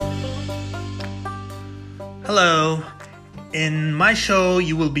Hello. In my show,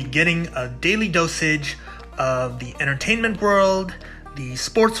 you will be getting a daily dosage of the entertainment world, the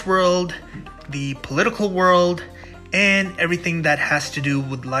sports world, the political world, and everything that has to do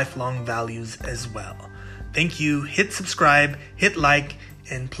with lifelong values as well. Thank you. Hit subscribe, hit like,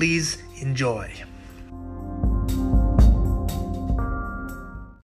 and please enjoy.